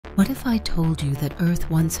What if I told you that Earth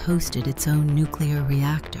once hosted its own nuclear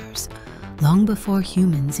reactors, long before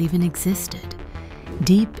humans even existed?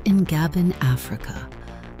 Deep in Gabon, Africa,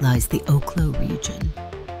 lies the Oklo region,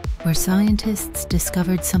 where scientists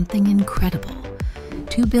discovered something incredible.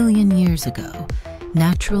 2 billion years ago,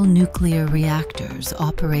 natural nuclear reactors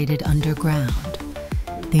operated underground.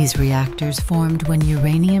 These reactors formed when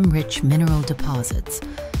uranium-rich mineral deposits,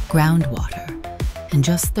 groundwater, and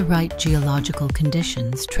just the right geological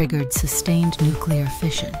conditions triggered sustained nuclear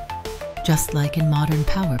fission, just like in modern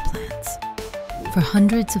power plants. For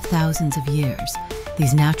hundreds of thousands of years,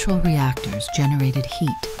 these natural reactors generated heat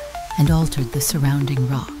and altered the surrounding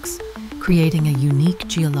rocks, creating a unique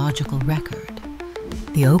geological record.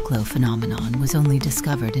 The Oklo phenomenon was only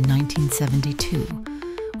discovered in 1972,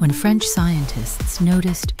 when French scientists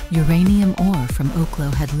noticed uranium ore from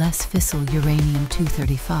Oklo had less fissile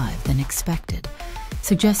uranium-235 than expected,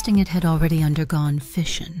 suggesting it had already undergone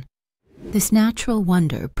fission. This natural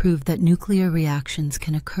wonder proved that nuclear reactions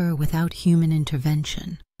can occur without human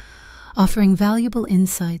intervention, offering valuable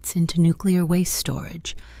insights into nuclear waste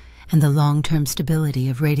storage and the long-term stability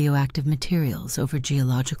of radioactive materials over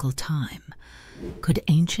geological time. Could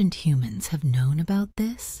ancient humans have known about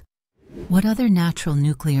this? What other natural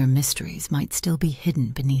nuclear mysteries might still be hidden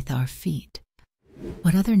beneath our feet?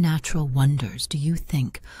 What other natural wonders do you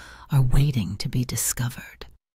think are waiting to be discovered?